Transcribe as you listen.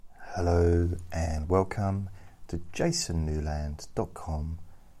Hello and welcome to jasonnewland.com.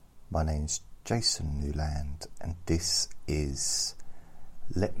 My name's Jason Newland and this is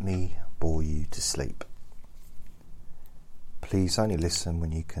Let Me Bore You to Sleep. Please only listen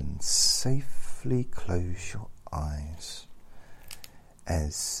when you can safely close your eyes,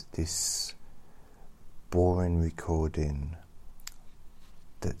 as this boring recording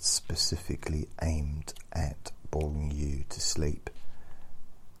that's specifically aimed at boring you to sleep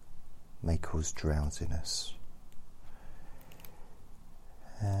may cause drowsiness.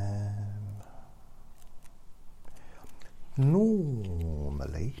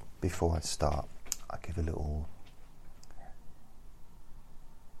 Normally, before I start, I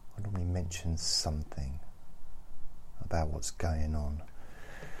normally mention something about what's going on.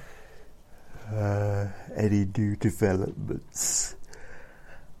 Any new developments.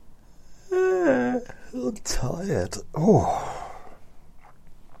 I'm tired.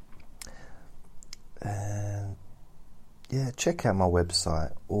 Check out my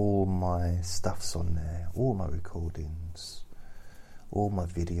website. All my stuff's on there. All my recordings, all my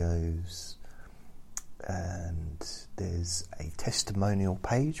videos, and there's a testimonial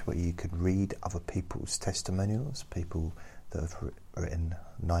page where you can read other people's testimonials, people that have written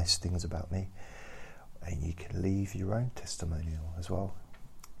nice things about me, and you can leave your own testimonial as well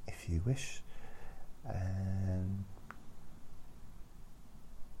if you wish.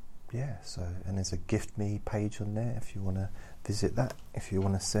 And there's a gift me page on there if you want to visit that. If you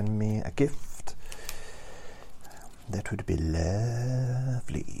want to send me a gift, that would be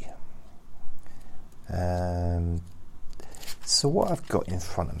lovely. So what I've got in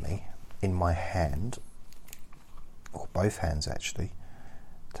front of me, in my hand, or both hands actually,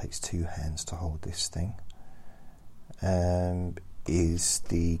 it takes two hands to hold this thing, is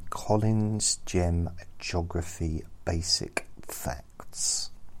the Collins Gem Geography Basic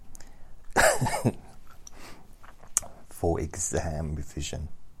Facts for exam revision.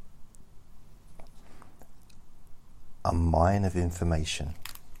 A mine of information.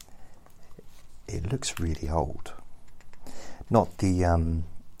 It looks really old. Not the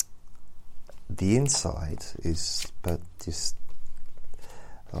inside is, but just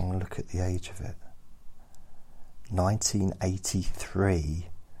I'm going to look at the age of it. 1983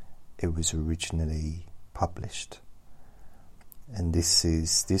 it was originally published, and this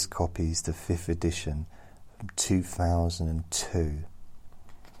copy is the 5th edition from 2002.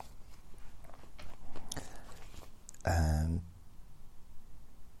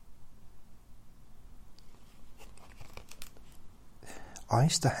 I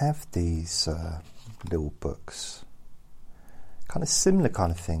used to have these little books, kind of similar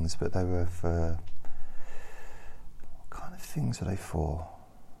kind of things, but they were for, what kind of things are they for?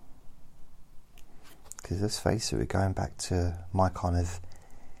 Because let's face it, we're going back to my kind of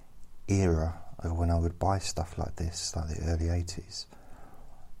era of when I would buy stuff like this, like the early 80s.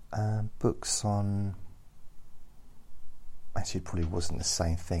 Books on, actually it probably wasn't the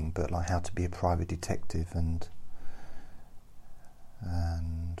same thing, but like how to be a private detective and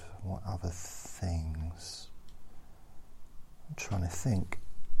what other things? I'm trying to think.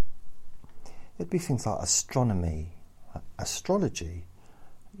 It'd be things like astronomy, astrology,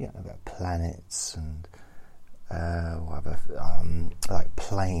 about planets and like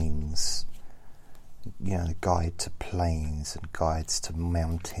planes, the guide to planes and guides to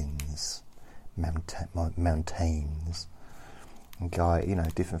mountains, mountains, and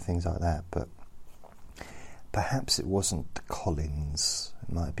different things like that. But perhaps it wasn't the Collins.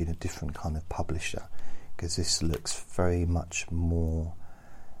 It might have been a different kind of publisher, because this looks very much more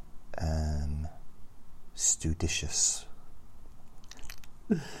studicious.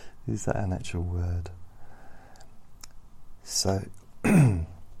 Is that an actual word? So on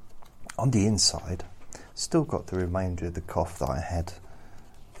the inside, still got the remainder of the cough that I had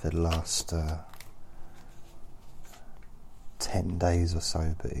for the last 10 days or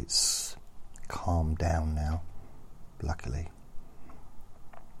so, but it's calmed down now, luckily.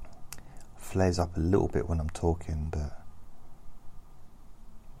 Flares up a little bit when I'm talking, but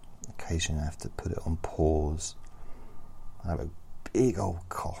occasionally I have to put it on pause. I have a big old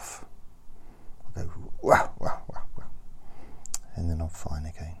cough. I go wah, wah, wah, wah, and then I'm fine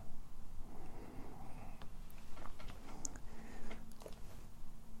again.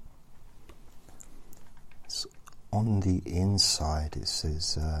 So on the inside it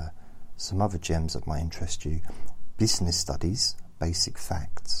says some other gems that might interest you. Business studies, basic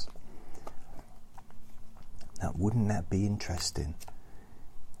facts. Now, wouldn't that be interesting?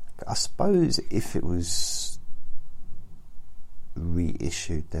 I suppose if it was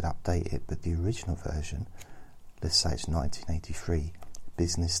reissued, they'd update it, but the original version, let's say it's 1983,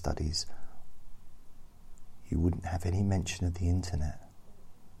 business studies, you wouldn't have any mention of the internet.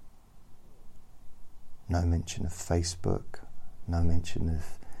 No mention of Facebook, no mention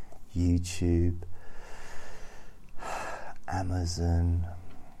of YouTube, Amazon,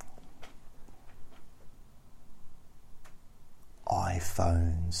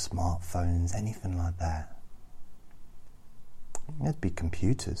 iPhones, smartphones, anything like that. There'd be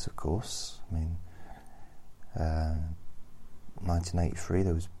computers, of course. I mean, 1983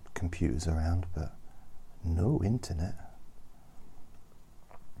 there was computers around, but no internet.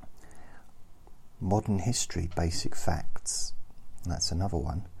 Modern history, basic facts. That's another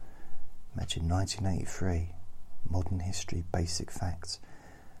one. Imagine 1983, modern history, basic facts.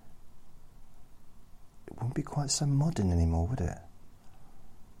 It wouldn't be quite so modern anymore, would it?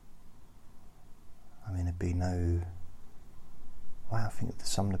 I mean, there'd be no... Wow, I think that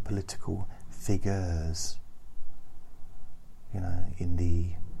some of the political figures,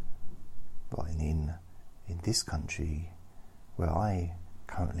 in this country where I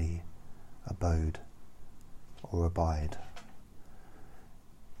currently abide.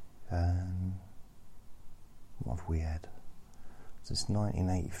 What have we had? Since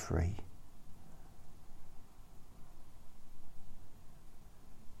 1983.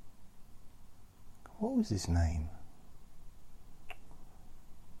 What was his name?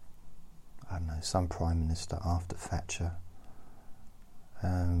 I don't know, some Prime Minister after Thatcher.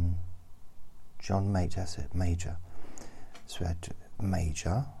 John Major, that's it, Major. So we had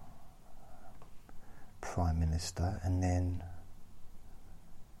Major, Prime Minister, and then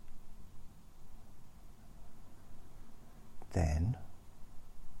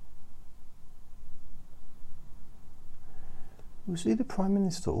was he the Prime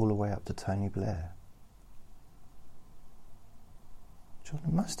Minister all the way up to Tony Blair? John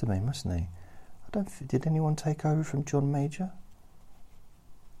must have been, mustn't he? Did anyone take over from John Major?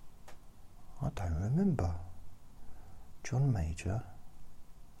 I don't remember. John Major?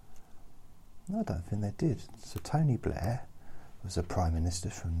 No, I don't think they did. So Tony Blair was a Prime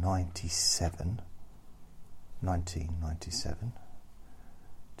Minister from 1997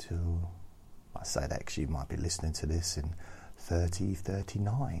 till, I say that because you might be listening to this in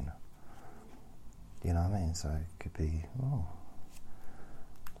 39. You know what I mean? So it could be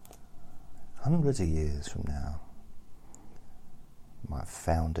hundreds of years from now. Might have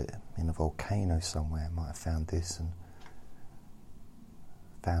found it in a volcano somewhere, might have found this and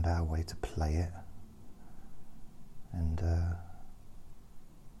found our way to play it, and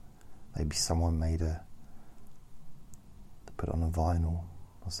maybe someone put it on a vinyl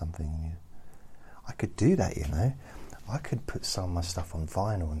or something. I could do that, I could put some of my stuff on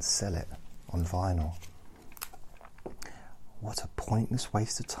vinyl and sell it on vinyl. What a pointless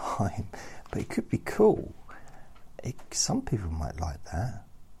waste of time, but it could be cool. Some people might like that.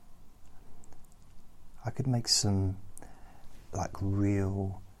 I could make some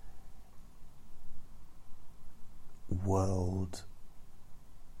real world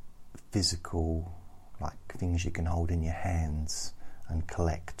physical, things you can hold in your hands and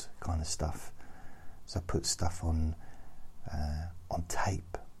collect kind of stuff. So I put stuff on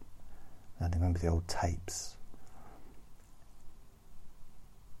tape. I remember the old tapes,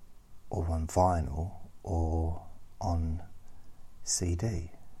 or on vinyl, or on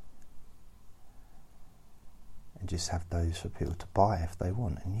CD, and just have those for people to buy if they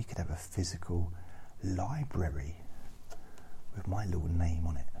want, and you could have a physical library with my little name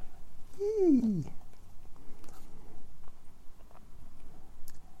on it. Yee.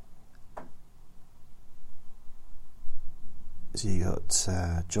 So you got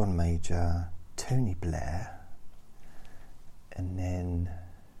John Major, Tony Blair, and then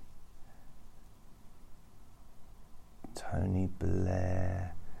Tony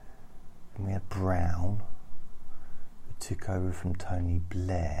Blair, and we had Brown, who took over from Tony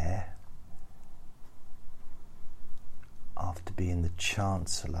Blair after being the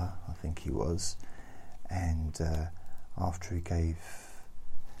Chancellor, I think he was, and after he gave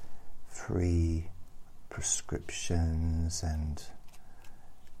free prescriptions and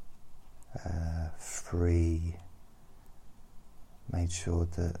made sure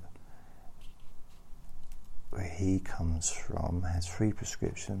that where he comes from has free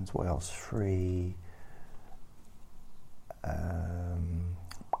prescriptions. What else? Free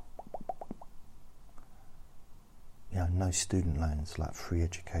no student loans, free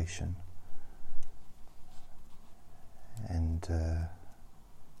education. And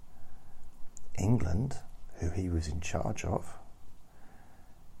England, who he was in charge of,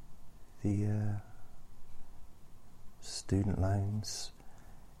 the student loans,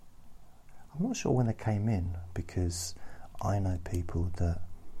 I'm not sure when they came in, because I know people that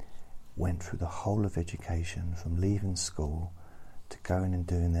went through the whole of education, from leaving school to going and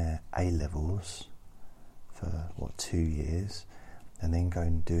doing their A-levels for 2 years, and then going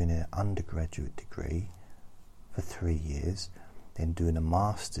and doing an undergraduate degree for 3 years, then doing a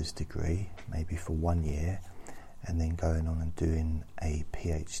master's degree maybe for 1 year, and then going on and doing a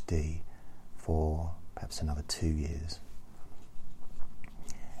PhD for perhaps another 2 years.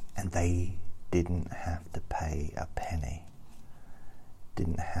 And they didn't have to pay a penny,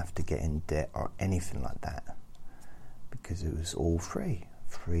 didn't have to get in debt or anything like that, because it was all free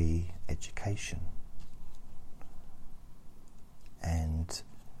education. And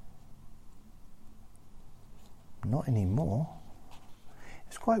not anymore.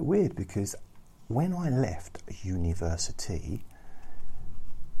 It's quite weird, because when I left university,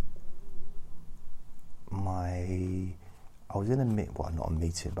 I was in not a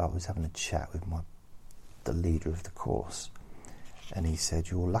meeting, but I was having a chat with the leader of the course, and he said,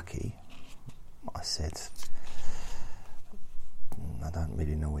 "You're lucky." I said, "I don't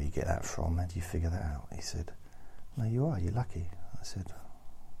really know where you get that from. How do you figure that out?" He said, "No, you're lucky." I said,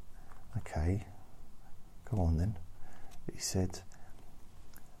 "Okay, go on then." He said,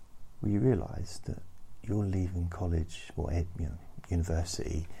 "Well, you realise that you're leaving college or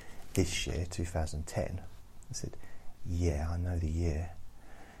university this year, 2010. I said, "Yeah, I know the year."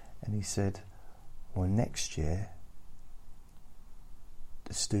 And he said, "Well, next year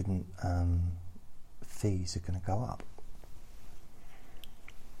the student fees are going to go up."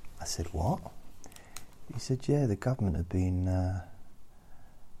 I said, "What?" He said, "Yeah, the government have been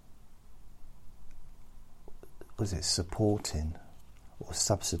supporting or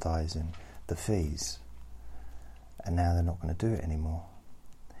subsidising the fees, and now they're not going to do it anymore,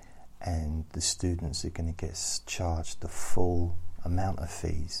 and the students are going to get charged the full amount of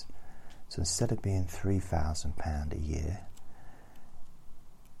fees. So instead of being £3,000 a year,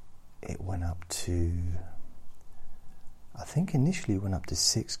 it went up to, I think initially it went up to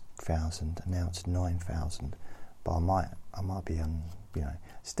 6,000, and now it's 9,000. But I might be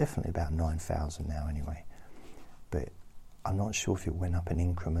it's definitely about 9,000 now anyway. But I'm not sure if it went up in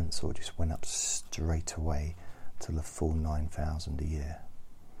increments or just went up straight away to the full 9,000 a year.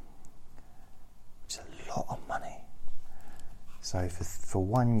 Which is a lot of money. So for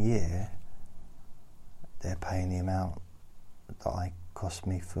 1 year, they're paying the amount that cost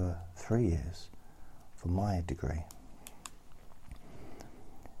me for 3 years for my degree.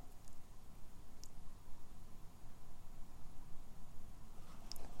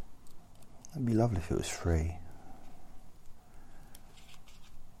 It'd be lovely if it was free.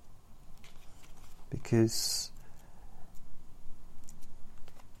 Because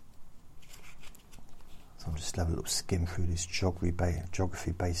so I'm just have a little skim through this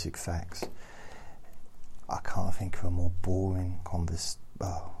geography basic facts. I can't think of a more boring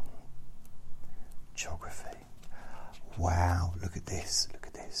geography. Wow, look at this.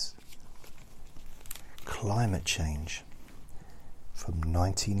 Climate change from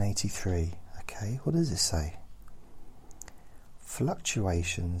 1983. Okay, what does it say?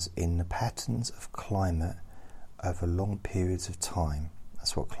 Fluctuations in the patterns of climate over long periods of time.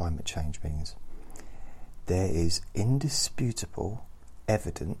 That's what climate change means. There is indisputable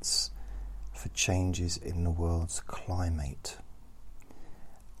evidence for changes in the world's climate.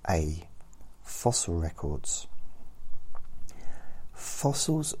 A. Fossil records.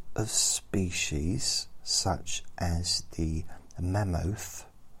 Fossils of species such as the mammoth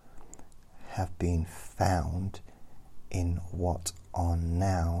have been found in what are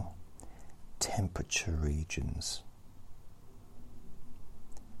now temperature regions.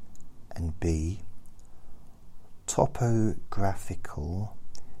 And B. Topographical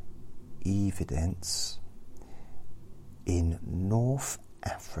evidence in North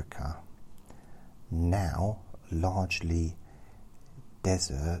Africa, now largely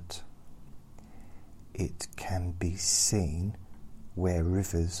desert. It can be seen where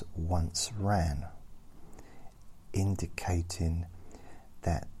rivers once ran, indicating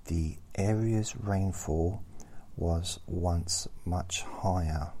that the area's rainfall was once much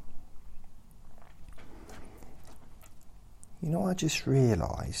higher. You know, I just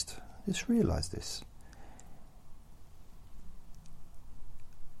realised this.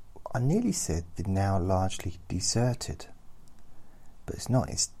 I nearly said they're now largely deserted, but it's not,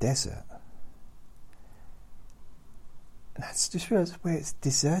 it's desert. And I just realised where it's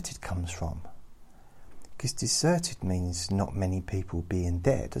deserted comes from. Because deserted means not many people being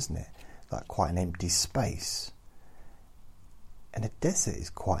there, doesn't it? Like quite an empty space. And a desert is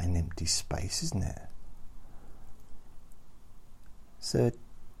quite an empty space, isn't it? So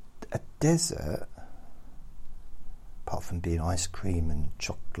a desert, apart from being ice cream and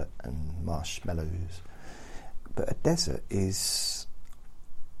chocolate and marshmallows. But a desert is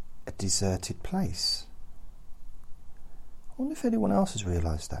a deserted place. I wonder if anyone else has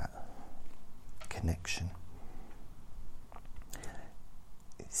realised that connection.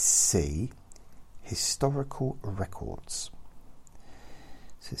 C. Historical records.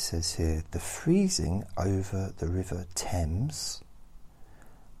 So it says here, the freezing over the River Thames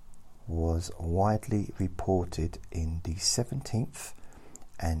was widely reported in the 17th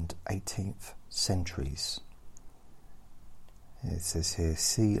and 18th centuries. It says here,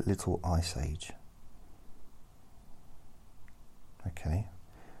 see Little Ice Age. Okay,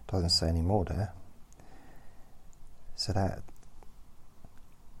 doesn't say any more there. So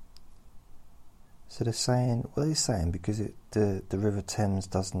they're saying, what are they saying? Because the River Thames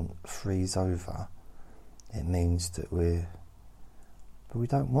doesn't freeze over, it means that but we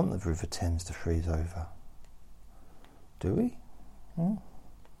don't want the River Thames to freeze over, do we?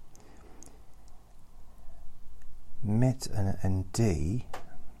 And D,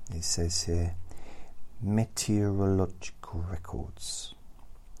 it says here, meteorological records.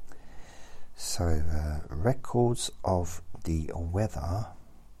 So records of the weather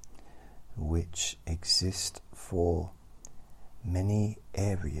which exist for many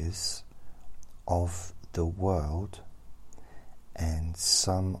areas of the world, and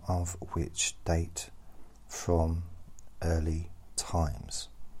some of which date from early times.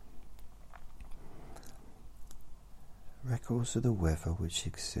 Records of the weather which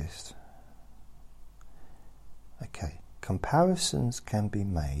exist. Okay, comparisons can be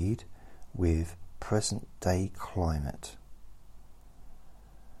made with present day climate.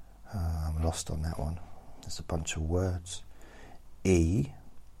 I'm lost on that one. There's a bunch of words. E.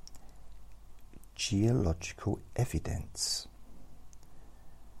 Geological evidence.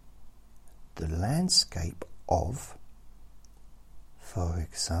 The landscape of, for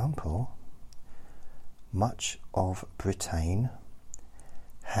example, much of Britain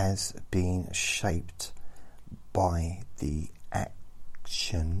has been shaped by the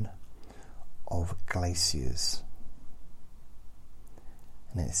action of glaciers.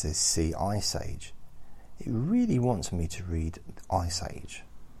 And then it says see Ice Age. It really wants me to read Ice Age.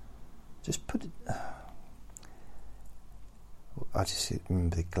 Just put it. I just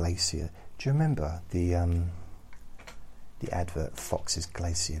remember the glacier. Do you remember the advert Fox's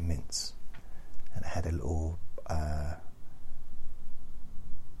Glacier Mints? And it had a little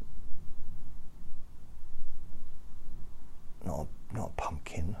not a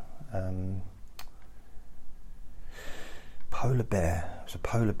pumpkin, polar bear. It was a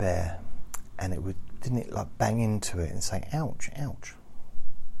polar bear, and didn't it like bang into it and say ouch, ouch?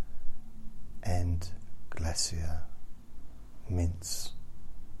 And glacier mints.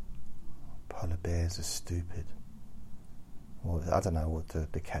 Polar bears are stupid. Well, I don't know what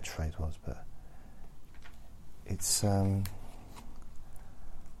the catchphrase was, but it's I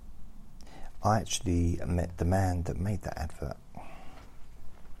actually met the man that made that advert.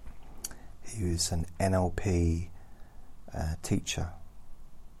 He was an NLP teacher,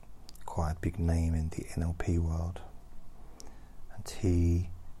 quite a big name in the NLP world, and he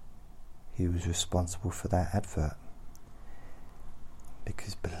was responsible for that advert.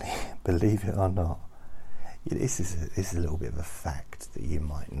 Because believe it or not, this is a little bit of a fact that you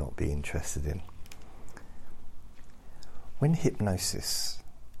might not be interested in. When hypnosis,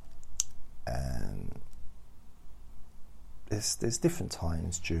 there's different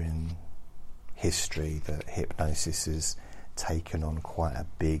times during history that hypnosis has taken on quite a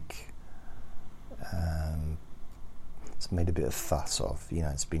big, it's made a bit of fuss of,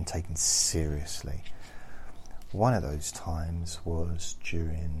 it's been taken seriously. One of those times was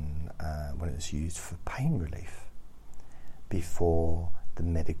during when it was used for pain relief, before the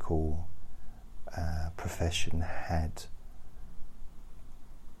medical profession had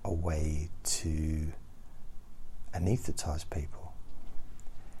a way to anaesthetise people.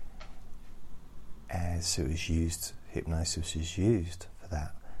 As it was used, hypnosis was used for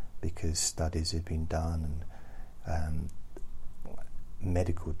that, because studies had been done, and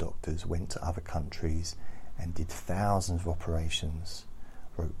medical doctors went to other countries and did thousands of operations,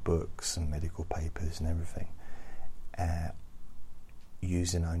 wrote books and medical papers and everything,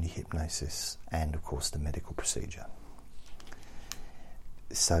 using only hypnosis and, of course, the medical procedure.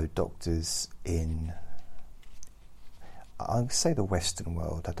 So doctors in, I'd say the Western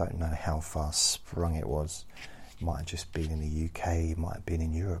world, I don't know how far sprung it was. It might have just been in the UK, it might have been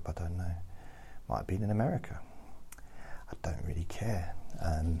in Europe, I don't know. It might have been in America. I don't really care.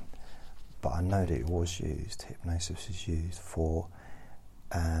 But I know that it was used, hypnosis was used for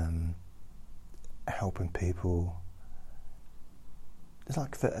helping people it's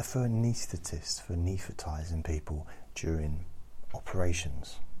like for anaesthetists, for anaesthetising people during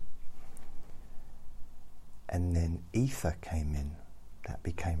operations. And then ether came in, that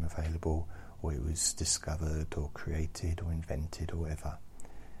became available, or it was discovered or created or invented or whatever.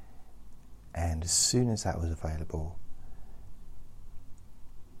 And as soon as that was available,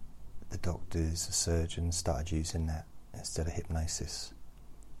 the doctors, the surgeons started using that instead of hypnosis,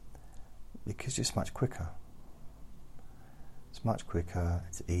 because it's much quicker. It's much quicker,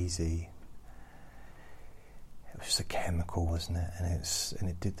 it's easy. It was just a chemical, wasn't it? And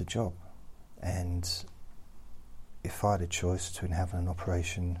it did the job. And if I had a choice between having an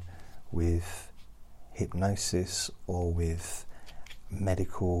operation with hypnosis or with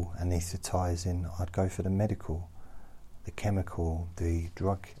medical anaesthetising, I'd go for the medical, the chemical, the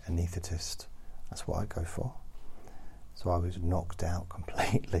drug anaesthetist. That's what I'd go for. So I was knocked out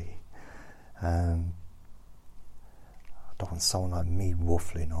completely. I don't want someone like me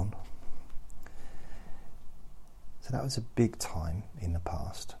waffling on. So that was a big time in the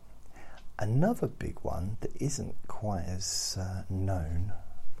past. Another big one that isn't quite as known,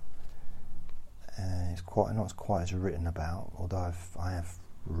 it's not quite as written about, although I have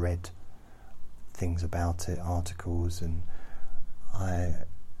read things about it, articles, and I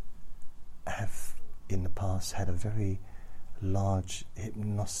have in the past had a very large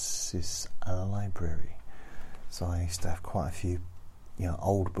hypnosis library. So I used to have quite a few,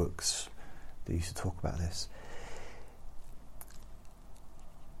 old books that used to talk about this.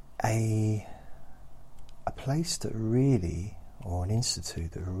 A place that really, or an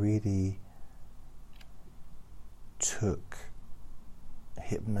institute that really took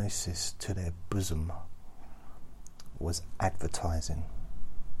hypnosis to their bosom was advertising.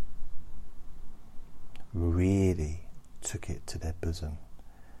 Really took it to their bosom.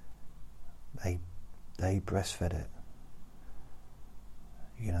 They breastfed it.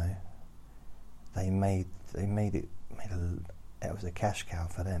 They made it. It was a cash cow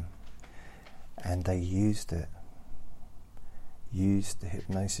for them, and they used the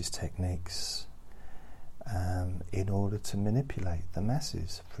hypnosis techniques in order to manipulate the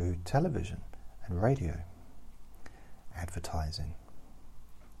masses through television and radio advertising.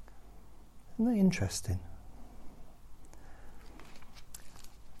 Isn't that interesting?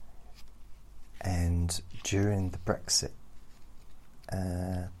 And during the Brexit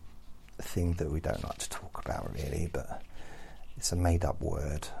thing that we don't like to talk about really, but it's a made-up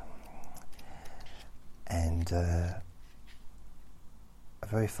word, and a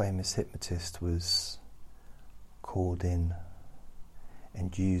very famous hypnotist was called in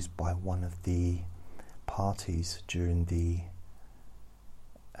and used by one of the parties during the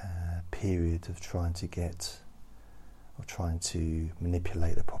period of trying to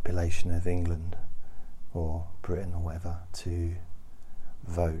manipulate the population of England or Britain or whatever to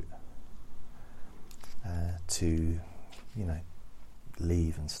vote to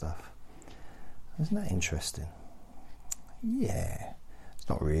leave and stuff. Isn't that interesting? Yeah, it's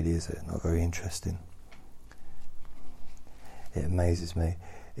not really, is it? Not very interesting. It amazes me.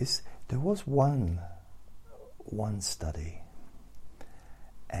 There was one study,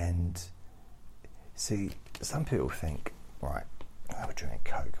 and see, some people think, right, I would drink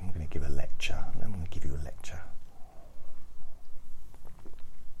Coke, I'm going to give a lecture, and I'm going to give you a lecture.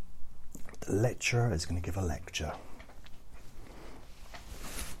 The lecturer is going to give a lecture.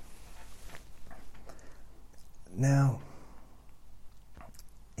 Now,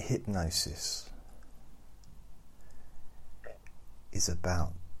 hypnosis is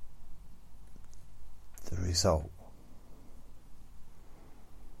about the result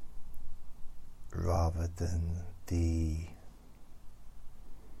rather than the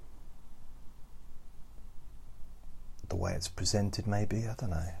way it's presented, maybe, I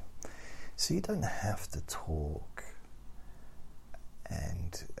don't know. So you don't have to talk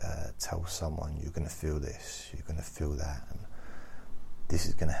and tell someone you're going to feel this, you're going to feel that, and this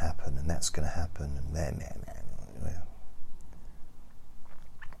is going to happen, and that's going to happen, and then.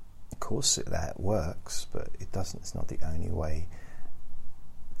 Of course, that works, but it doesn't. It's not the only way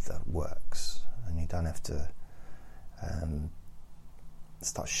that works, and you don't have to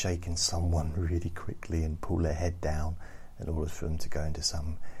start shaking someone really quickly and pull their head down in order for them to go into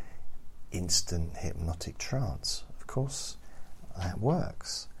some instant hypnotic trance. Of course, that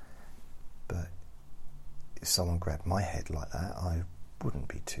works, but if someone grabbed my head like that, I wouldn't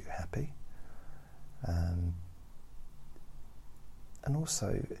be too happy. And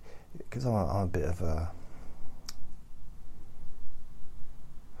also, because I'm a bit of a,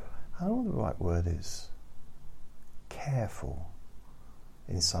 I don't know what the right word is, careful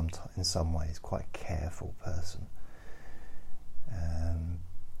in some ways, quite a careful person.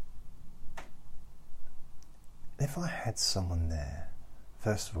 if I had someone there,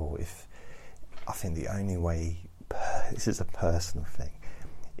 first of all, I think the only way, this is a personal thing,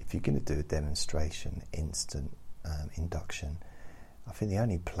 if you're going to do a demonstration, instant induction, I think the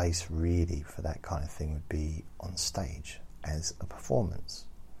only place really for that kind of thing would be on stage as a performance.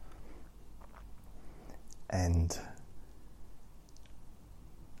 And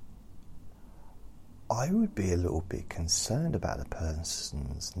I would be a little bit concerned about the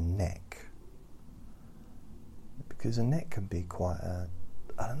person's neck, because a neck can be quite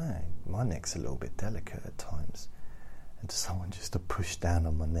I don't know, my neck's a little bit delicate at times, and someone just to push down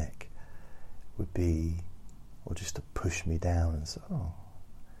on my neck would be, or just to push me down and say, oh,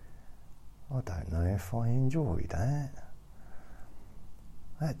 I don't know if I enjoy that.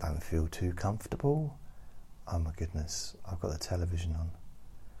 That don't feel too comfortable. Oh my goodness, I've got the television on,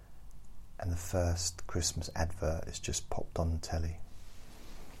 and the first Christmas advert has just popped on the telly.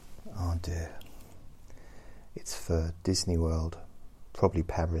 Oh dear. It's for Disney World, probably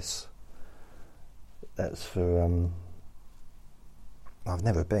Paris. That's for, I've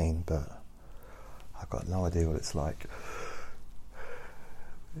never been, but I've got no idea what it's like.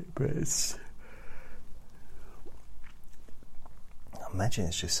 But I imagine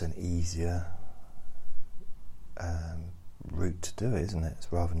it's just an easier route to do it, isn't it?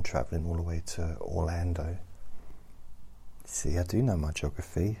 It's rather than travelling all the way to Orlando. See, I do know my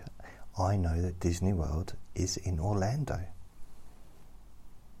geography. I know that Disney World is in Orlando.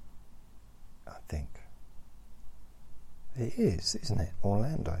 I think. It is, isn't it?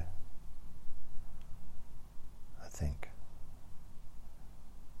 Orlando. I think.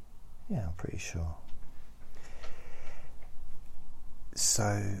 Yeah, I'm pretty sure.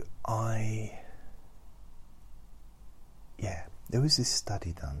 So there was this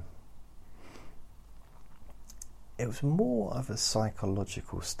study done. It was more of a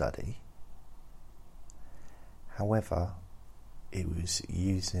psychological study. However, it was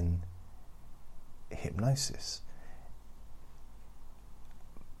using hypnosis,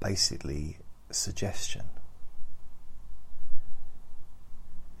 basically suggestion.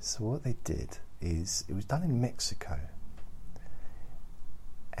 So what they did is, it was done in Mexico,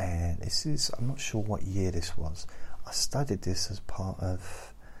 and this is, I'm not sure what year this was. I studied this as part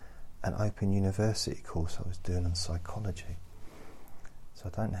of an open university course I was doing on psychology, so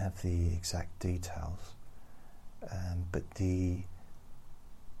I don't have the exact details, but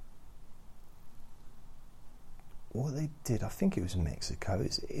what they did, I think it was in Mexico,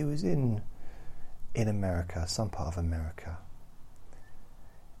 it was in America, some part of America,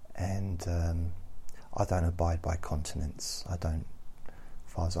 and I don't abide by continents. I don't,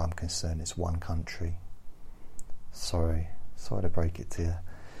 as far as I'm concerned, it's one country. Sorry to break it to you.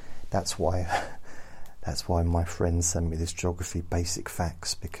 That's why my friends send me this geography basic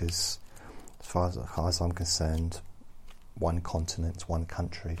facts, because as far as I'm concerned, one continent, one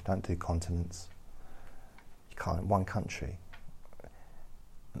country. Don't do continents. You can't. One country.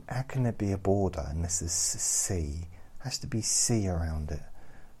 How can there be a border unless there's sea? There has to be sea around it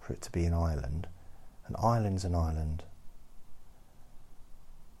for it to be an island. An island's an island,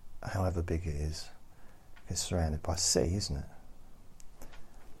 however big it is. It's surrounded by sea, isn't it?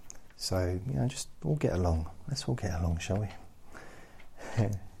 So, just all get along. Let's all get along, shall we?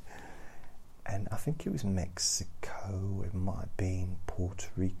 And I think it was Mexico, it might have been Puerto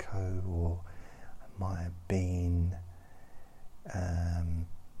Rico, or it might have been, I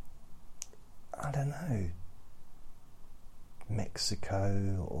don't know,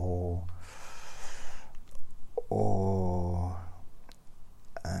 Mexico or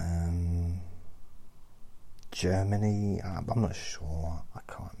Germany, I'm not sure, I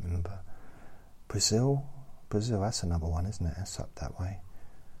can't remember. Brazil, that's another one, isn't it? That's up that way.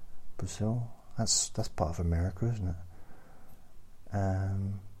 Brazil, that's part of America, isn't it?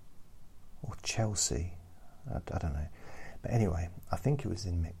 Or Chelsea, I don't know. But anyway, I think it was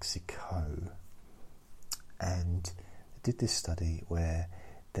in Mexico, and they did this study where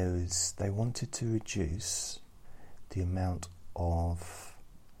they wanted to reduce the amount of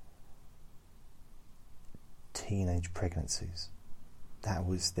teenage pregnancies. That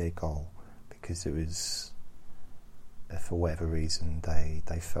was their goal, because it was, for whatever reason, they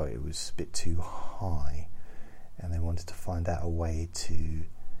felt it was a bit too high, and they wanted to find out a way to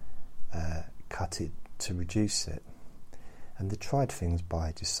cut it, to reduce it. And they tried things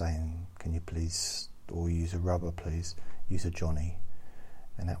by just saying, can you please, or use a rubber please, use a Johnny,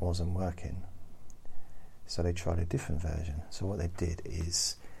 and that wasn't working. So they tried a different version. So what they did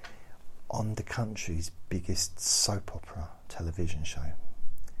is, on the country's biggest soap opera television show,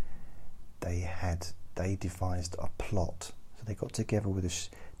 they devised a plot. So they got together with the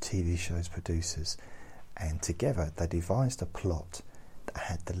TV show's producers, And together they devised a plot that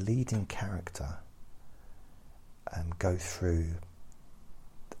had the leading character go through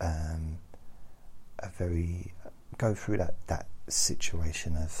that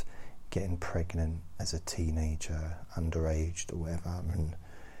situation of getting pregnant as a teenager, underaged or whatever, and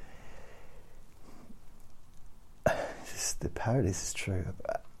the parodies is true.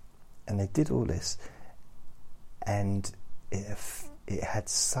 And they did all this, and it had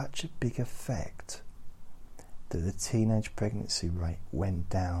such a big effect that the teenage pregnancy rate went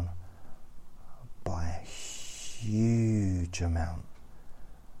down by a huge amount.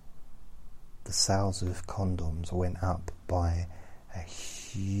 The sales of condoms went up by a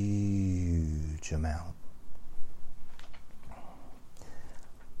huge amount.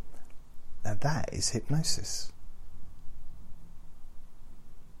 Now that is hypnosis.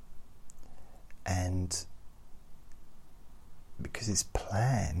 And because it's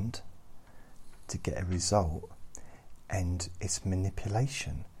planned to get a result, and it's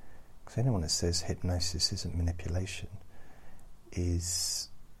manipulation. Because anyone that says hypnosis isn't manipulation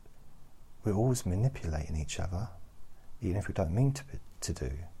we're always manipulating each other, even if we don't mean to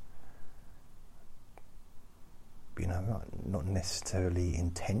do. You know, not necessarily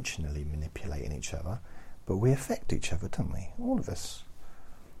intentionally manipulating each other, but we affect each other, don't we? All of us.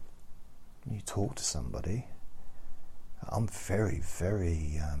 You talk to somebody. I'm very,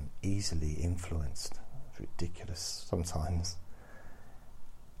 very easily influenced. It's ridiculous sometimes.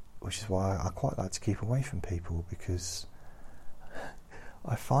 Which is why I quite like to keep away from people, because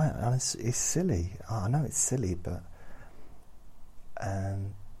I find, and it's silly. I know it's silly, but I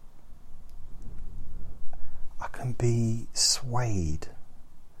can be swayed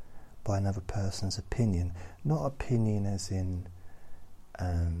by another person's opinion. Not opinion as in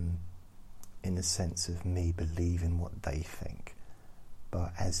the sense of me believing what they think,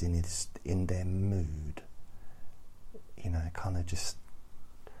 but as in it's in their mood. You know, kind of just,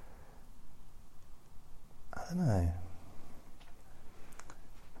 I don't know.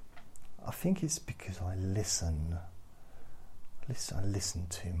 I think it's because I listen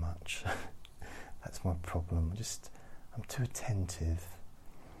too much. That's my problem. I'm too attentive.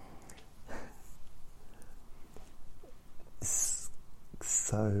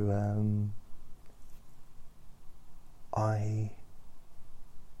 So I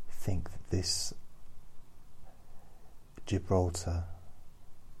think that this Gibraltar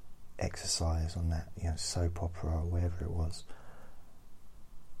exercise on that, soap opera or whatever it was,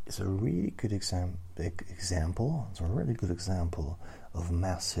 is a really good example. It's a really good example of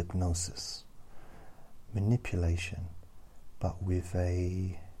mass hypnosis, manipulation, but with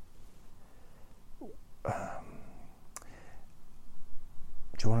a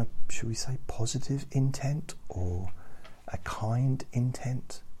should we say positive intent, or a kind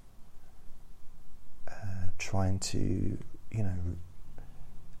intent, trying to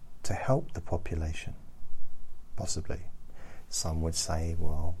to help the population, possibly. Some would say,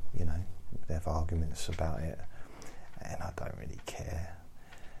 well, they have arguments about it, and I don't really care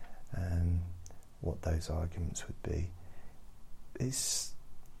what those arguments would be. I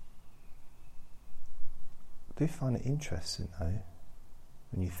do find it interesting, though,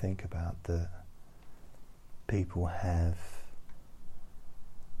 when you think about that people have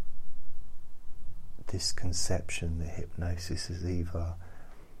this conception that hypnosis is either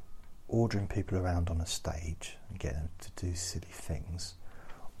ordering people around on a stage and getting them to do silly things,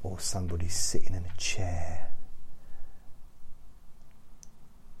 or somebody sitting in a chair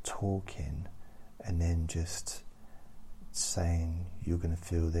talking and then just saying, you're going to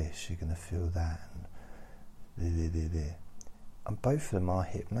feel this, you're going to feel that, and both of them are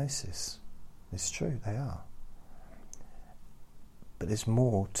hypnosis. It's true, they are. But there's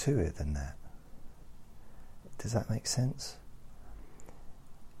more to it than that. Does that make sense?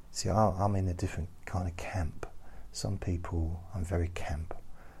 See, I'm in a different kind of camp. Some people, I'm very camp.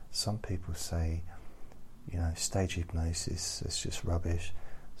 Some people say, stage hypnosis is just rubbish.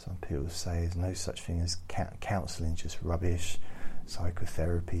 Some people say there's no such thing as counselling, just rubbish.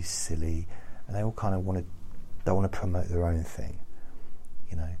 Psychotherapy's silly, and they all kind of want to promote their own thing.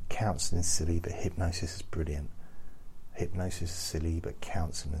 Counselling's silly, but hypnosis is brilliant. Hypnosis is silly, but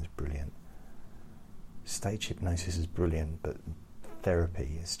counselling is brilliant. Stage hypnosis is brilliant, but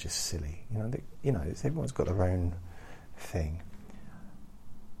therapy is just silly. Everyone's got their own thing.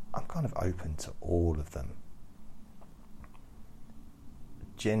 I'm kind of open to all of them.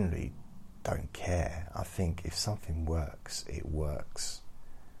 Generally don't care. I think if something works, it works.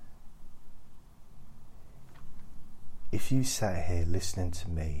 If you sat here listening to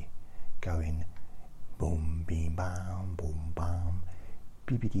me going boom, beam, bam,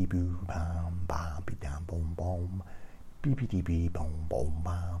 Beepity boo bam bam be down boom boom. Beepity bee boom boom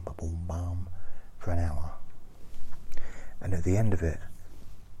bam ba boom bam for an hour. And at the end of it,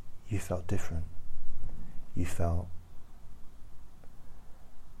 you felt different. You felt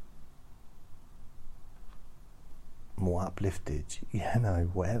more uplifted,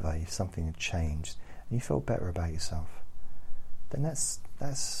 whatever, if something had changed and you felt better about yourself, then that's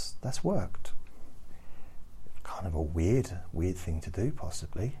worked. Kind of a weird thing to do,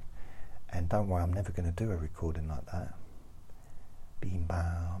 possibly. And don't worry, I'm never going to do a recording like that. Beam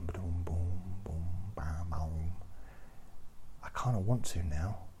bam boom boom boom bam boom. I kind of want to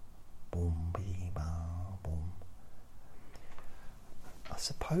now. Boom beam bam boom. I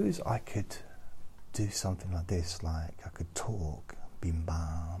suppose I could do something like this, like I could talk bim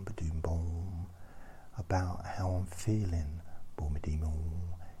bam ba-doom boom about how I'm feeling. Boom-a-dee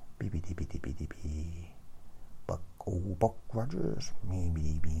boom, bee-bee-dee-bee-dee-bee-dee. Buck, oh, Buck Rogers, me.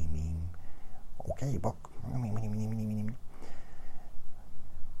 Okay, Buck.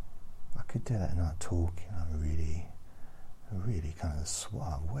 I could do that and I talk in a really kind of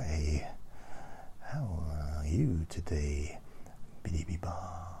suave way. How are you today?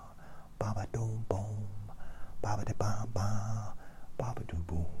 Biddy-bee-ba. Ba-ba-doom boom, ba-ba-da-ba-ba,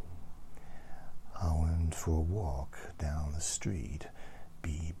 ba-ba-doo-boom. I went for a walk down the street.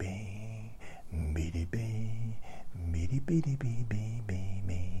 Bee-bee, biddy-bee,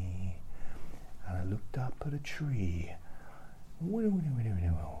 biddy-biddy-bee-bee-bee-bee. And I looked up at a tree. And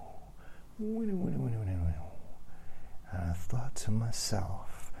I thought to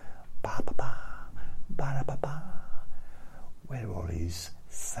myself, ba-ba-ba, ba-da-ba-ba. Where are all these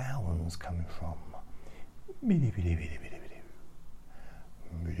sounds coming from? And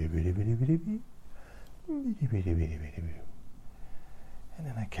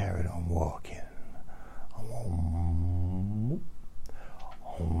then I carried on walking.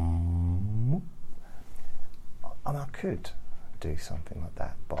 And I could do something like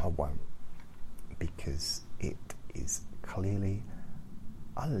that, but I won't, because it is clearly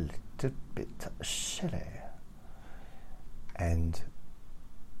a little bit silly. And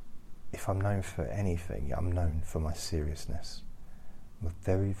if I'm known for anything, I'm known for my seriousness. I'm a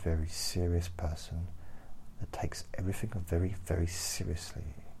very, very serious person that takes everything very, very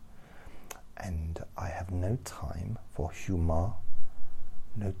seriously. And I have no time for humour,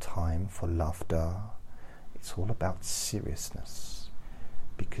 no time for laughter. It's all about seriousness.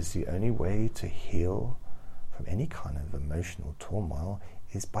 Because the only way to heal from any kind of emotional turmoil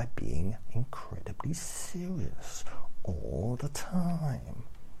is by being incredibly serious all the time.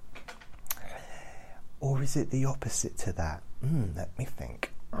 Or is it the opposite to that? Let me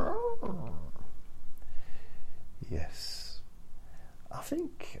think. Yes. I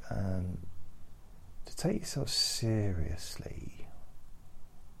think to take yourself seriously,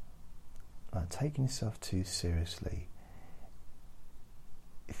 like taking yourself too seriously,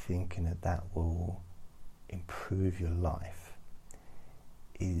 thinking that will improve your life,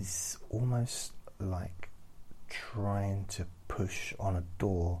 is almost like trying to push on a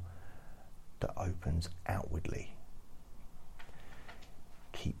door that opens outwardly.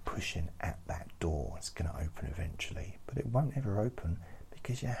 Keep pushing at that door, it's going to open eventually, but it won't ever open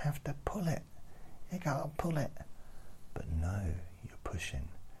because you have to pull it. You gotta pull it. But no, you're pushing.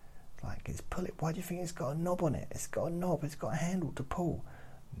 Like, it's pull it. Why do you think it's got a knob on it? It's got a knob, it's got a handle to pull.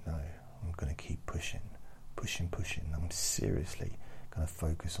 No, I'm going to keep pushing. I'm seriously going to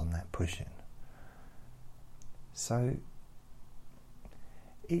focus on that pushing. So,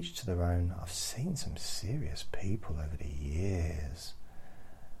 each to their own. I've seen some serious people over the years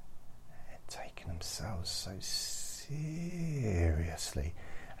taking themselves so seriously,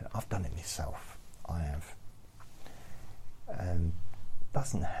 and I've done it myself. I have, and it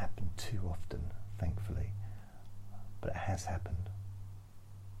doesn't happen too often, thankfully, but it has happened.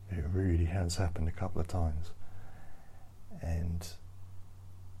 It really has happened a couple of times, and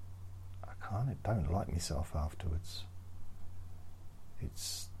I kind of don't like myself afterwards.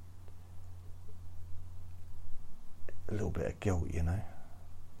 It's a little bit of guilt, you know.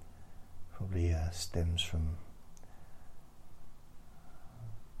 Probably stems from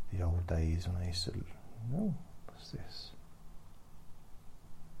the old days when I used to. Oh, what's this?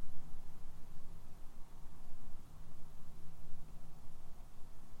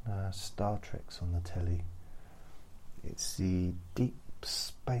 Star Trek's on the telly. It's the Deep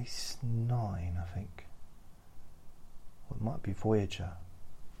Space Nine, I think. Or it might be Voyager.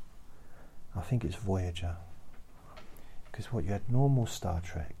 I think it's Voyager. Because what you had normal Star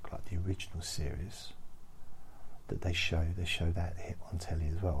Trek, like the original series that they show that hit on telly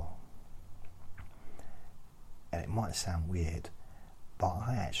as well. And it might sound weird, But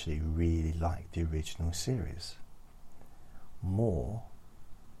I actually really like the original series more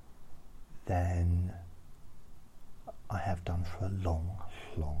than I have done for a long,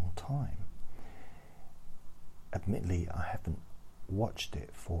 long time. Admittedly, I haven't watched it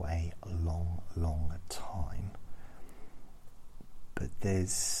for a long, long time, but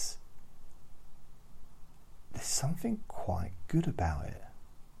there's something quite good about it.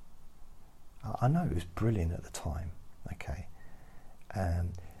 I know it was brilliant at the time, okay,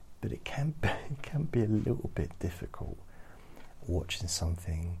 but it can be a little bit difficult watching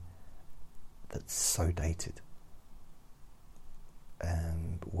something that's so dated,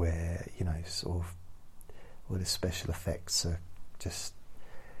 where, you know, sort of, where the special effects are just,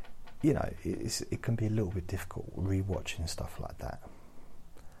 you know, it can be a little bit difficult rewatching stuff like that.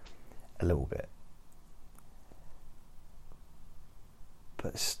 A little bit.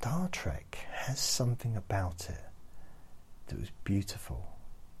 But Star Trek has something about it that was beautiful.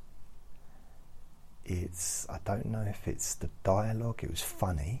 I don't know if it's the dialogue, it was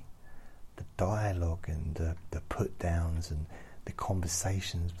funny. The dialogue and the put downs and the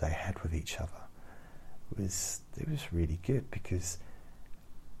conversations they had with each other was really good, because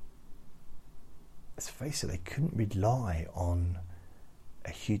let's face it, they couldn't rely on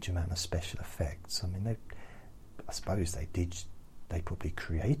a huge amount of special effects. I mean, I suppose they probably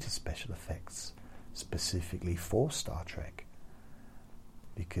created special effects specifically for Star Trek,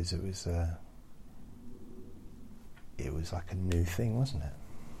 because it was like a new thing, wasn't it?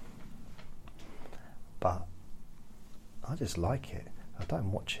 But I just like it. I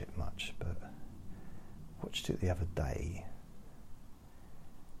don't watch it much, but I watched it the other day.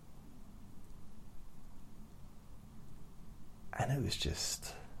 And it was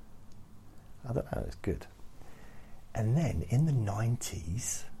just, I don't know, it was good. And then in the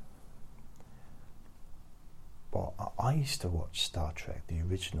 90s, well, I used to watch Star Trek, the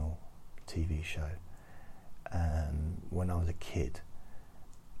original TV show, when I was a kid.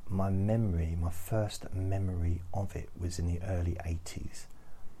 My first memory of it was in the early 80s,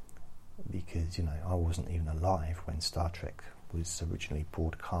 because, you know, I wasn't even alive when Star Trek was originally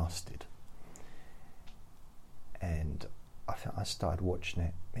broadcasted. And I started watching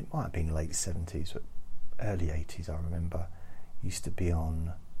it, it might have been late 70s, but early 80s, I remember. Used to be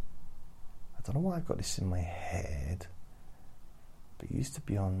on, I don't know why I've got this in my head, but it used to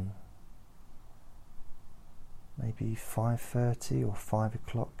be on maybe 5:30 or 5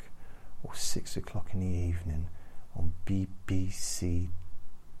 o'clock or 6 o'clock in the evening on BBC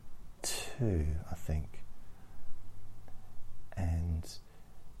 2, I think. And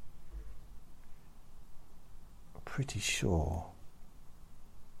I'm pretty sure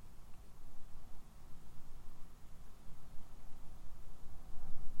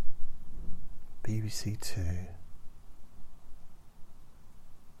BBC 2.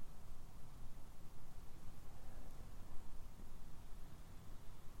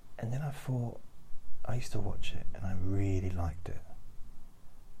 And then I thought, I used to watch it and I really liked it.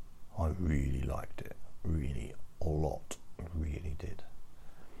 I really liked it. Really, a lot. Really did.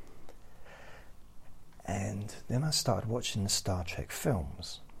 And then I started watching the Star Trek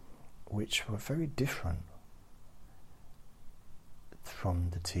films, which were very different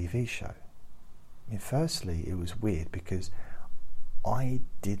from the TV show. I mean, firstly, it was weird because I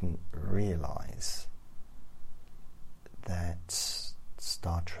didn't realise that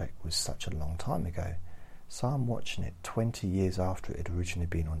Star Trek was such a long time ago. So I'm watching it 20 years after it had originally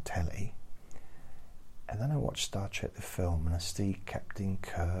been on telly. And then I watch Star Trek the film and I see Captain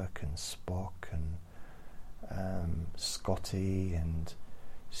Kirk and Spock and Scotty and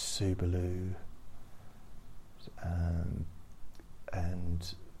Subaru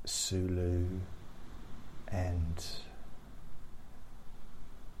and Sulu and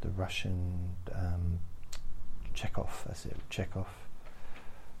the Russian Chekhov, that's it, Chekhov.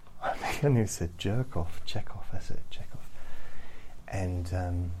 I think I knew it said Jerkov, Chekhov, that's it, Chekhov. And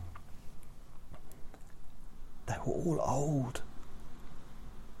they were all old.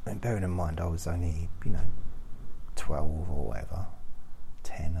 And bearing in mind I was only, 12 or whatever,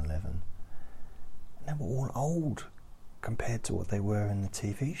 10, 11. And they were all old compared to what they were in the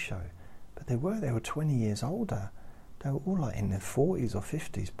TV show. But they were 20 years older. They were all like in their 40s or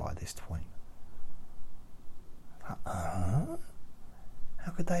 50s by this point. How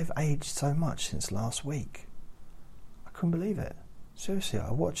could they have aged so much since last week? I couldn't believe it. Seriously,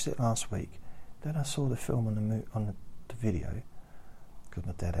 I watched it last week. Then I saw the film on the video, because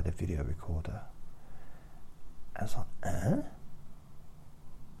my dad had a video recorder. I was like,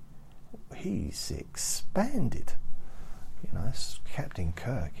 he's expanded. It's Captain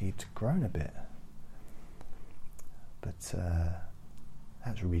Kirk, he'd grown a bit. But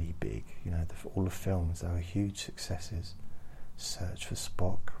That's really big. You know, all the films, they were huge successes. Search for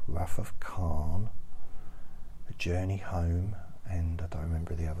Spock, Wrath of Khan, The Journey Home, and I don't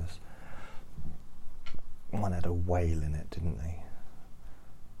remember the others. One had a whale in it, didn't they?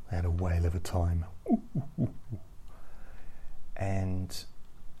 They had a whale of a time. And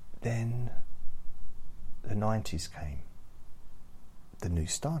then the 90s came. The new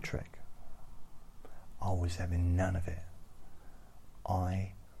Star Trek. I was having none of it.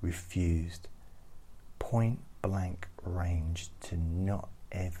 I refused, point blank range, to not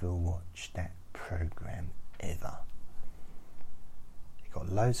ever watch that program ever. It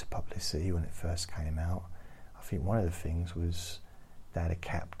got loads of publicity when it first came out. I think one of the things was they had a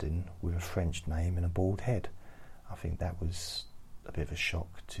captain with a French name and a bald head. I think that was a bit of a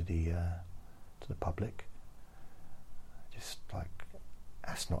shock to the public. Just like,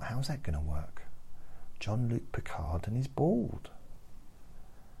 how's that going to work? Jean-Luc Picard and he's bald.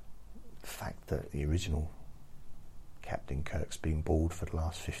 The fact that the original Captain Kirk's been bald for the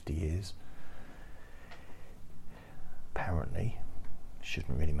last 50 years apparently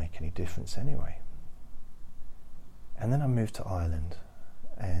shouldn't really make any difference anyway. And then I moved to Ireland,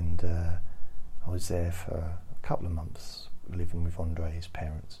 and I was there for a couple of months living with Andre's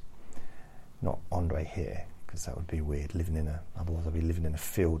parents. Not Andre here, because that would be weird, otherwise I'd be living in a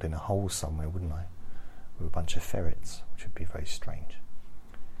field in a hole somewhere, wouldn't I? With a bunch of ferrets, which would be very strange.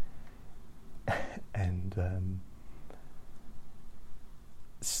 And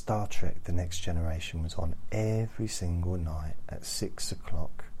Star Trek The Next Generation was on every single night at 6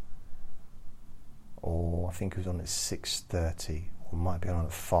 o'clock, or I think it was on at 6:30, or it might be on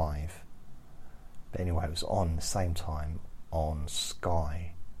at 5. But anyway, it was on the same time on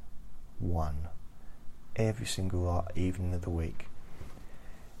Sky 1 every single evening of the week.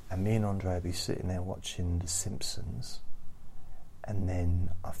 And me and Andre would be sitting there watching The Simpsons, and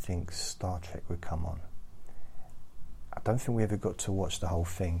then I think Star Trek would come on. I don't think we ever got to watch the whole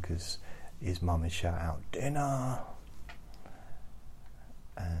thing because his mum would shout out, "Dinner!"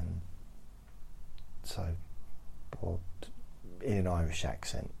 And so, in an Irish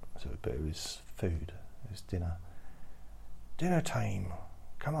accent, but it was food, it was dinner. Dinner time,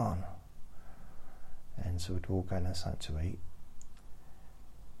 come on. And so we'd all go and have something to eat.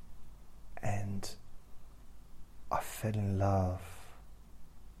 And I fell in love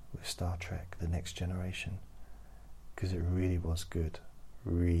with Star Trek The Next Generation, because it really was good,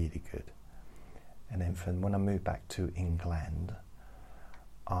 really good. And then when I moved back to England,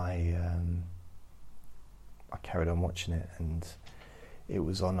 I carried on watching it, and it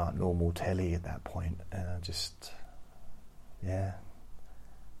was on like normal telly at that point, and I just, yeah,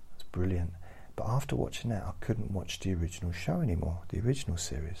 it's brilliant. But after watching that, I couldn't watch the original show anymore, the original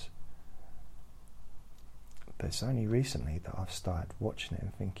series. But it's only recently that I've started watching it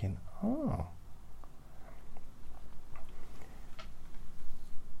and thinking, oh.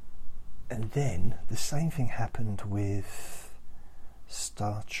 And then the same thing happened with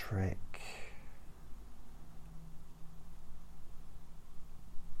Star Trek.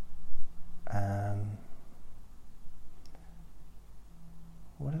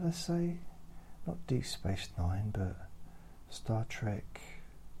 What did I say? Not Deep Space Nine, but Star Trek.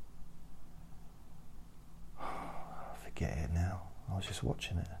 I forget it now. I was just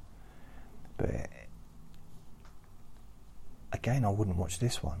watching it. But again, I wouldn't watch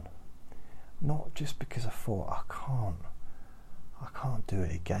this one. Not just because I thought I can't do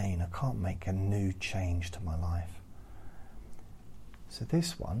it again. I can't make a new change to my life. So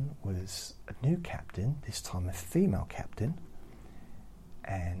this one was a new captain, this time a female captain,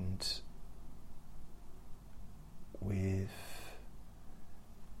 and with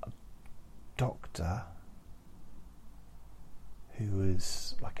a doctor who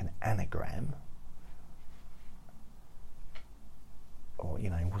was like an anagram, or he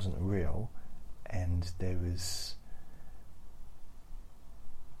wasn't real, and there was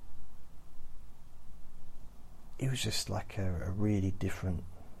it was just like a really different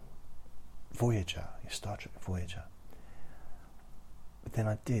Voyager, Star Trek Voyager. But then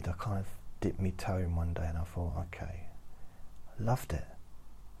I kind of dipped my toe in one day, and I thought, okay, I loved it.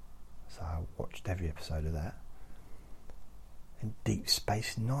 So I watched every episode of that. And Deep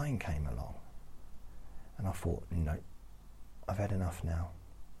Space Nine came along, and I thought, no, I've had enough now.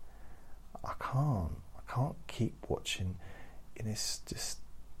 I can't keep watching, and it's just,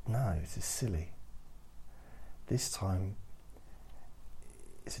 no, it's just silly. This time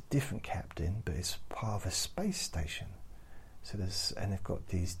it's a different captain, but it's part of a space station. So they've got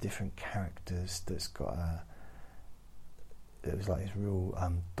these different characters. It was like this real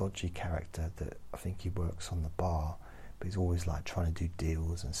dodgy character that I think he works on the bar, but he's always like trying to do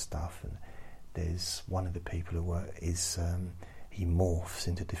deals and stuff. And there's one of the people who he morphs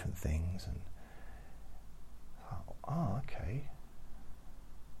into different things, and okay,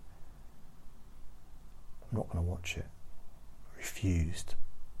 I'm not going to watch it. I refused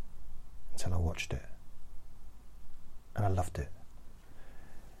until I watched it, and I loved it.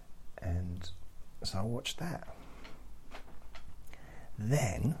 And so I watched that.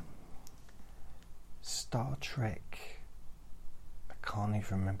 Then Star Trek, I can't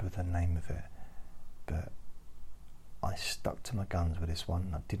even remember the name of it, but I stuck to my guns with this one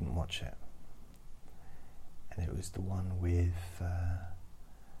and I didn't watch it. And it was the one with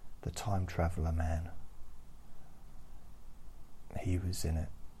the time traveller man. He was in it,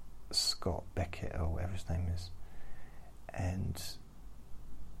 Scott Beckett or whatever his name is. And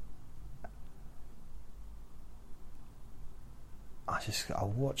I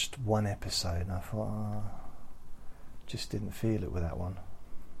watched one episode and I thought, just didn't feel it with that one.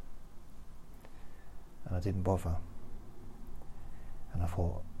 And I didn't bother. And I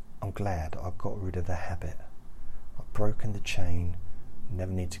thought, I'm glad I got rid of the habit. I've broken the chain,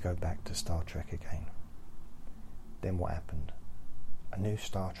 never need to go back to Star Trek again. Then what happened? A new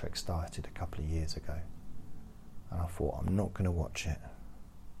Star Trek started a couple of years ago. And I thought, I'm not going to watch it.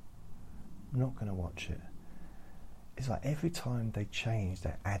 I'm not going to watch it. It's like every time they change,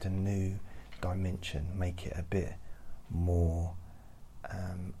 they add a new dimension, make it a bit more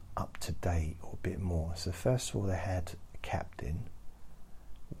up to date or a bit more. So first of all, they had a captain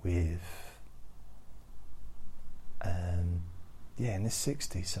with in the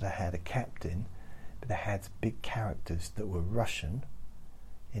 60s, so they had a captain, but they had big characters that were Russian.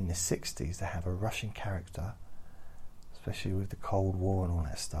 In the 60s, they have a Russian character, especially with the Cold War and all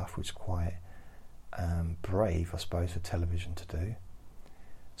that stuff, which is quite brave, I suppose, for television to do.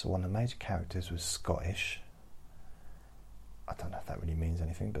 So one of the major characters was Scottish. I don't know if that really means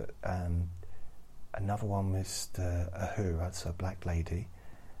anything, but another one was the Uhura, so a black lady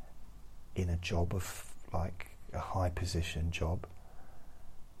in a job of like a high position job,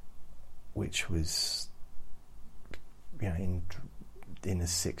 which was, in the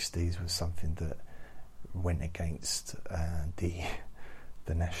 60s was something that went against the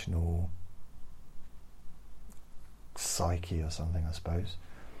national psyche or something, I suppose.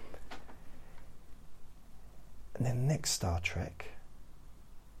 And then next Star Trek,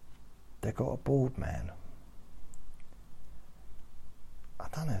 they got a bald man. I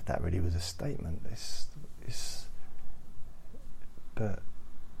don't know if that really was a statement. But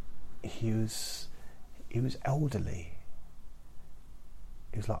he was elderly.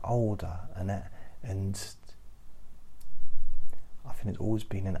 He was like older, and I think it's always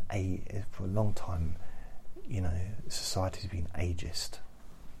been for a long time. Society's been ageist.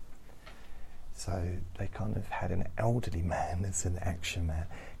 So they kind of had an elderly man as an action man,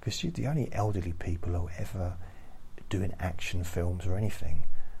 because the only elderly people who were ever doing action films or anything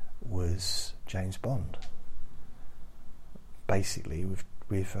was James Bond, basically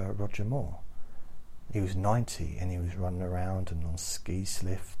with Roger Moore. He was 90 and he was running around and on ski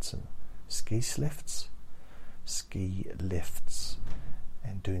lifts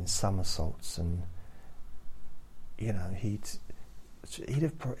and doing somersaults, and he'd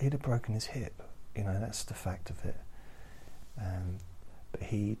have broken his hip. That's the fact of it. But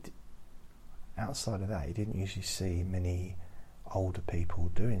outside of that, he didn't usually see many older people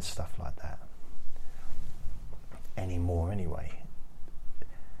doing stuff like that anymore anyway.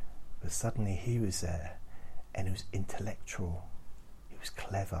 But suddenly he was there, and he was intellectual, he was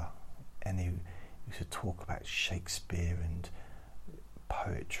clever, and he used to talk about Shakespeare and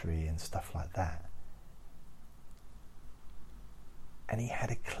poetry and stuff like that. And he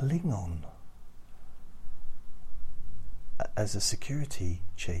had a Klingon as a security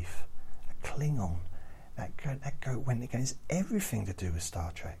chief. A Klingon. That went against everything to do with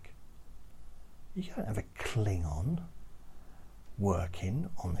Star Trek. You don't have a Klingon working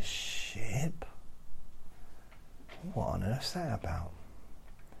on the ship. What on earth's that about?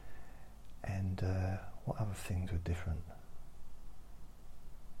 And what other things were different?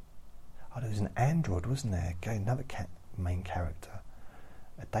 Oh, there was an android, wasn't there? Another main character,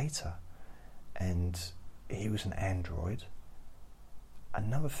 a Data, and he was an android.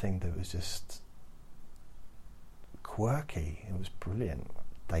 Another thing that was just quirky. It was brilliant.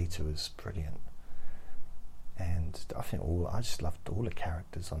 Data was brilliant, and I just loved all the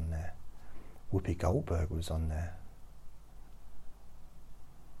characters on there. Whoopi Goldberg was on there.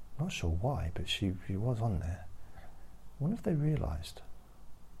 Not sure why, but she was on there. I wonder if they realised.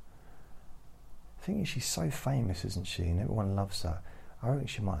 I think she's so famous, isn't she? And everyone loves her. I reckon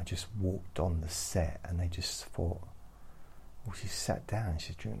she might have just walked on the set and they just thought, Well, she sat down,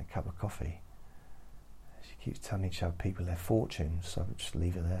 she's drinking a cup of coffee. She keeps telling each other people their fortunes, so we just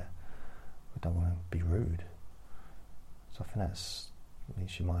leave it there. We don't want to be rude. So I think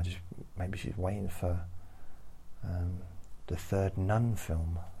she might just, maybe she's waiting for the third Nun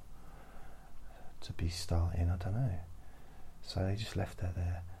film to be starting, I don't know. So they just left her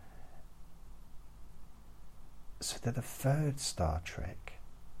there. So they're the third Star Trek,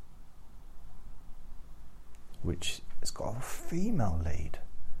 which has got a female lead.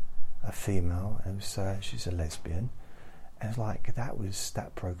 A female, and she's a lesbian. And it's like, that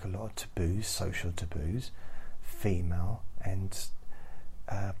broke a lot of taboos, social taboos, female, and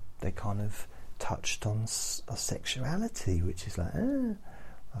they kind of touched on sexuality, which is like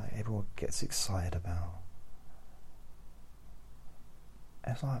everyone gets excited about.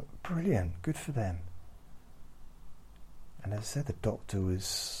 And it's like, brilliant, good for them. And as I said, the Doctor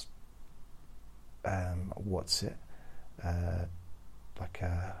was, like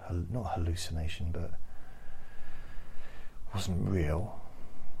not a hallucination, but wasn't real.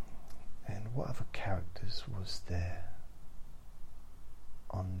 And what other characters was there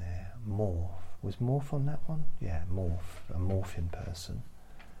on there? Morph. Was Morph on that one? Yeah, Morph. A morphing person.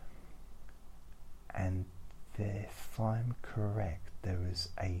 And if I'm correct, there is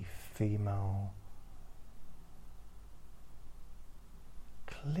a female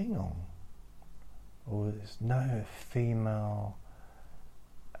Klingon. Or there's no female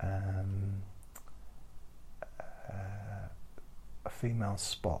a female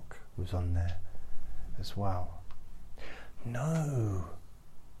Spock was on there as well. No.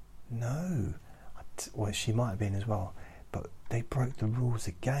 Well, she might have been as well, but they broke the rules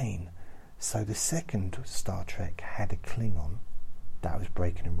again. So the second Star Trek had a Klingon. That was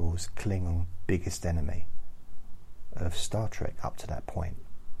breaking the rules. Klingon, biggest enemy of Star Trek up to that point.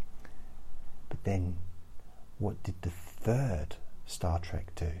 But then, what did the third Star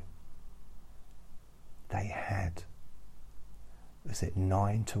Trek do? They had, was it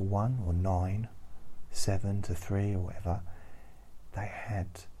 9-1 or 9-7-3 or whatever? They had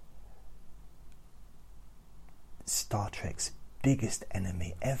Star Trek's biggest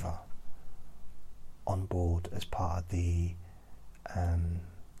enemy ever on board as part of the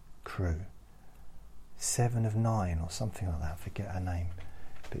crew. 7 of 9 or something like that, I forget her name.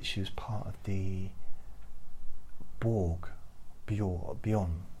 But she was part of the Beyond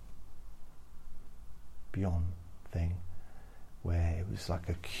thing, where it was like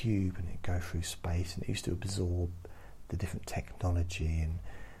a cube and it'd go through space, and it used to absorb the different technology, and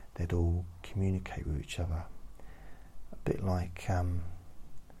they'd all communicate with each other. A bit like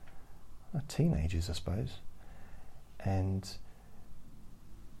teenagers, I suppose. And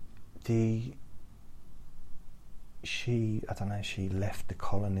she left the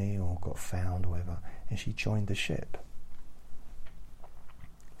colony or got found or whatever, and she joined the ship.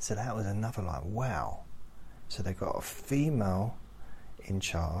 So that was another, like, wow. So they got a female in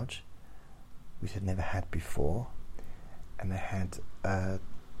charge, which they'd never had before, and they had the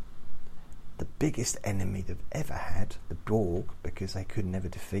biggest enemy they've ever had, the Borg, because they could never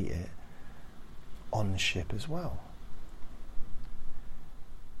defeat it, on the ship as well.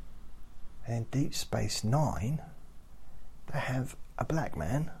 And in Deep Space Nine, they have a black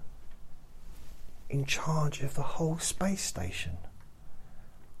man in charge of the whole space station.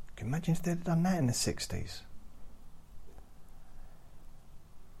 Can you imagine if they'd done that in the 60s?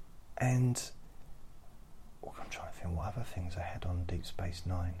 And I'm trying to think what other things I had on Deep Space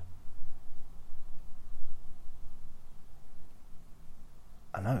Nine.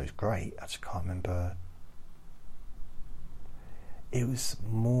 I know it was great, I just can't remember. It was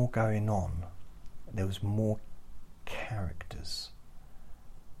more going on. There was more characters.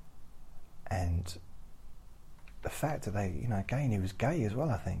 And the fact that they, again, he was gay as well,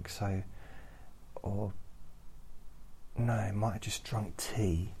 I think. So, or no, he might have just drunk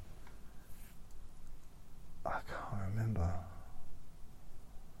tea. I can't remember.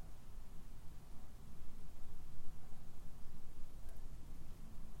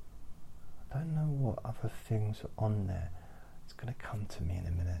 I don't know what other things are on there. It's going to come to me in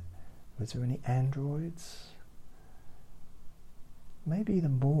a minute. Was there any androids? Maybe the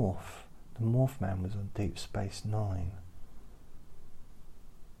Morph. The Morph Man was on Deep Space Nine.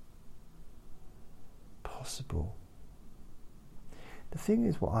 Possible. The thing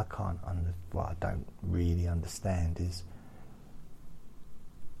is, what I don't really understand is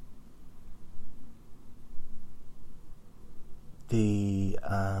the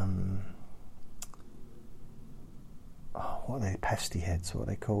what are they? Pasty heads. What are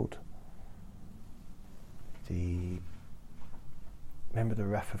they called? Remember the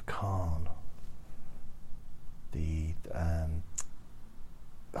Wrath of Khan? the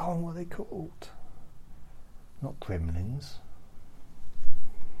what are they called? Not gremlins.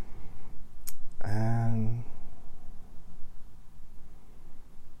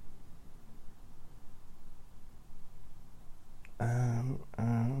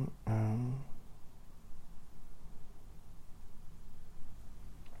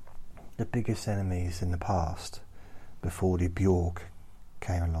 The biggest enemies in the past, before the Bjork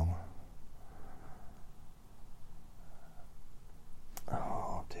came along.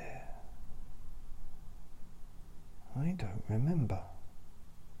 Oh dear. I don't remember.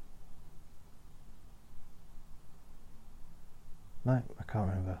 No, I can't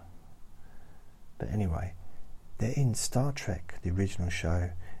remember. But anyway, they're in Star Trek, the original show,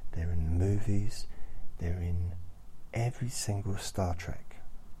 they're in the movies, they're in every single Star Trek,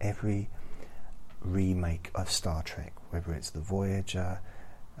 every remake of Star Trek, whether it's the Voyager,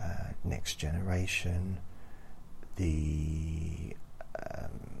 Next Generation, the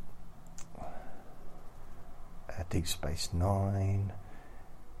Deep Space Nine,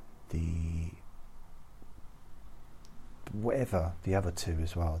 the whatever, the other two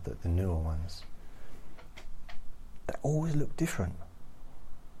as well, the newer ones, they always look different.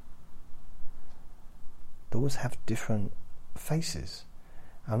 They always have different faces.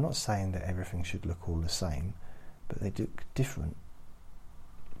 I'm not saying that everything should look all the same, but they look different.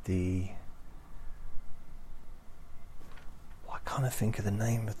 I can't think of the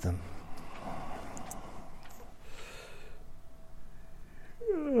name of them.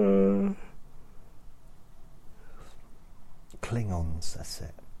 Klingons, that's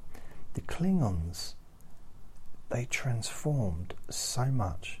it. The Klingons, they transformed so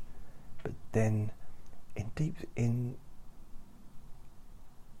much, but then in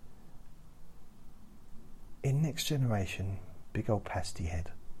Next Generation, big old pasty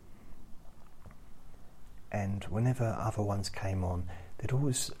head. And whenever other ones came on, they'd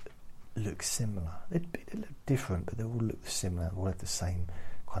always look similar. They'd look different, but they all look similar. They all had the same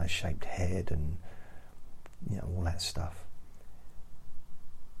kind of shaped head and all that stuff.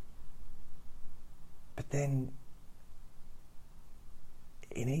 But then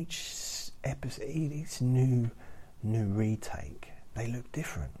in each episode, each new retake, they look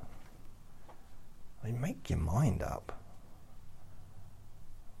different. They make your mind up.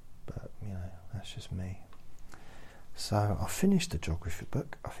 But that's just me. So I finished the geography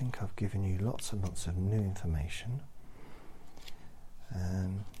book. I think I've given you lots and lots of new information.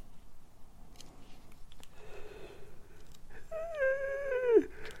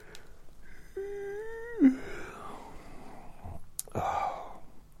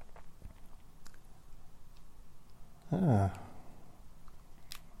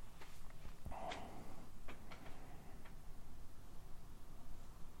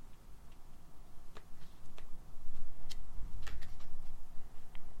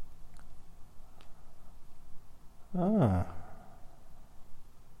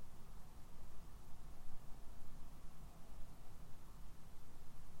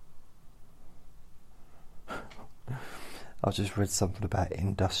 I just read something about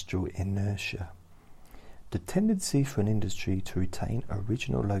industrial inertia. The tendency for an industry to retain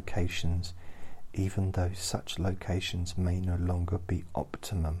original locations even though such locations may no longer be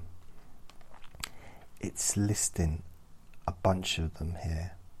optimum. It's listing a bunch of them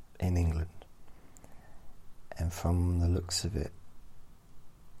here in England, and from the looks of it,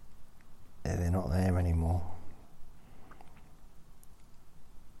 they're not there anymore.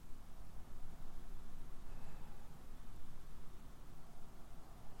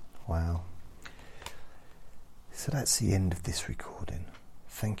 Wow. So that's the end of this recording.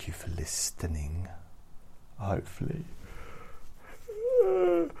 Thank you for listening. Hopefully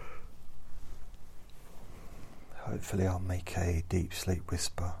I'll make a deep sleep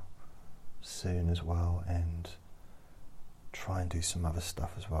whisper soon as well, and try and do some other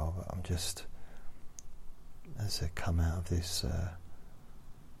stuff as well. But I'm just, as I come out of this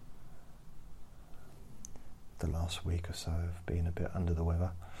the last week or so of being a bit under the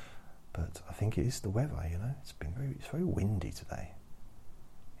weather, but I think it is the weather, it's very windy today,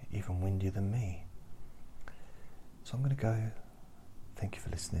 even windier than me. So I'm going to go. Thank you for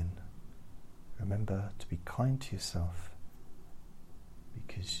listening. Remember to be kind to yourself,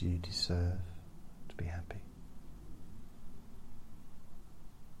 because you deserve to be happy.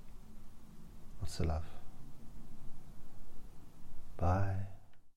 Lots of love. Bye.